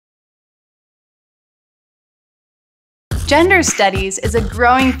Gender studies is a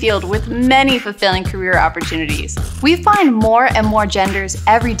growing field with many fulfilling career opportunities. We find more and more genders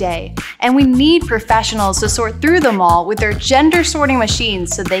every day, and we need professionals to sort through them all with their gender sorting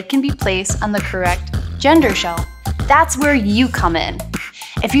machines so they can be placed on the correct gender shelf. That's where you come in.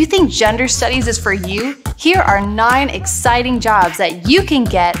 If you think gender studies is for you, here are 9 exciting jobs that you can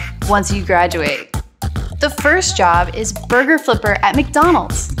get once you graduate. The first job is burger flipper at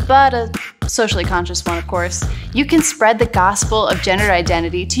McDonald's, but a socially conscious one, of course. You can spread the gospel of gender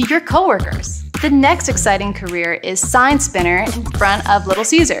identity to your coworkers. The next exciting career is sign spinner in front of Little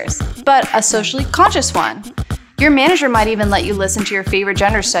Caesars, but a socially conscious one. Your manager might even let you listen to your favorite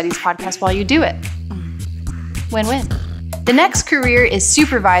gender studies podcast while you do it. Win-win. The next career is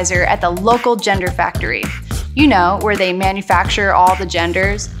supervisor at the local gender factory. You know, where they manufacture all the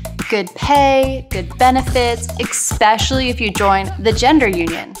genders. Good pay, good benefits, especially if you join the gender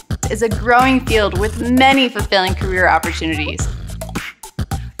union. It's a growing field with many fulfilling career opportunities.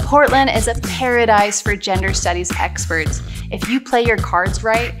 Portland is a paradise for gender studies experts. If you play your cards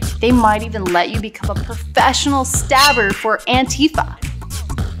right, they might even let you become a professional stabber for Antifa.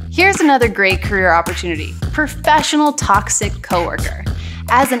 Here's another great career opportunity: professional toxic coworker.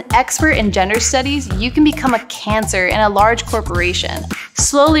 As an expert in gender studies, you can become a cancer in a large corporation,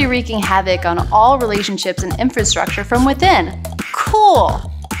 slowly wreaking havoc on all relationships and infrastructure from within. Cool!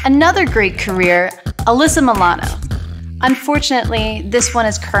 Another great career, Alyssa Milano. Unfortunately, this one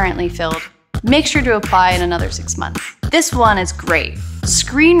is currently filled. Make sure to apply in another 6 months. This one is great.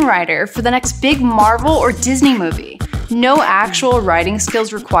 Screenwriter for the next big Marvel or Disney movie. No actual writing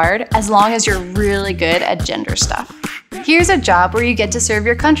skills required as long as you're really good at gender stuff. Here's a job where you get to serve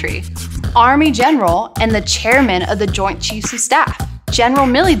your country. Army General and the chairman of the Joint Chiefs of Staff. General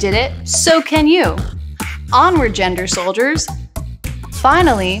Milley did it, so can you. Onward, gender soldiers.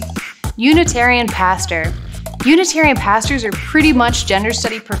 Finally, Unitarian pastor. Unitarian pastors are pretty much gender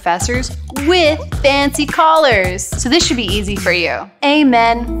study professors with fancy collars. So this should be easy for you. A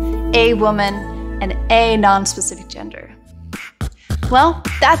men, a woman, and a non-specific gender. Well,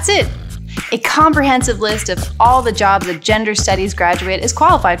 that's it. A comprehensive list of all the jobs a gender studies graduate is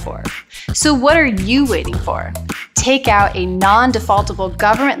qualified for. So what are you waiting for? Take out a non-defaultable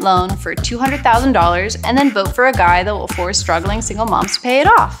government loan for $200,000 and then vote for a guy that will force struggling single moms to pay it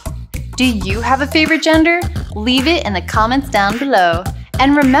off. Do you have a favorite gender? Leave it in the comments down below.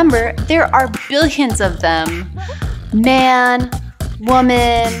 And remember, there are billions of them. Man,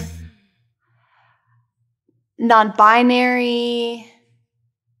 woman, non-binary,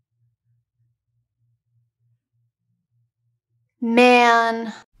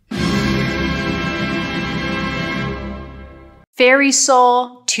 man, fairy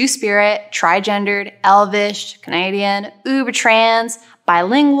soul, two-spirit, trigendered, elvish, Canadian, uber trans,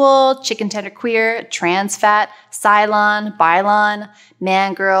 bilingual, chicken tender queer, trans fat, Cylon, Bylon,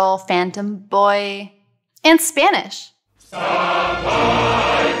 man girl, phantom boy, and Spanish.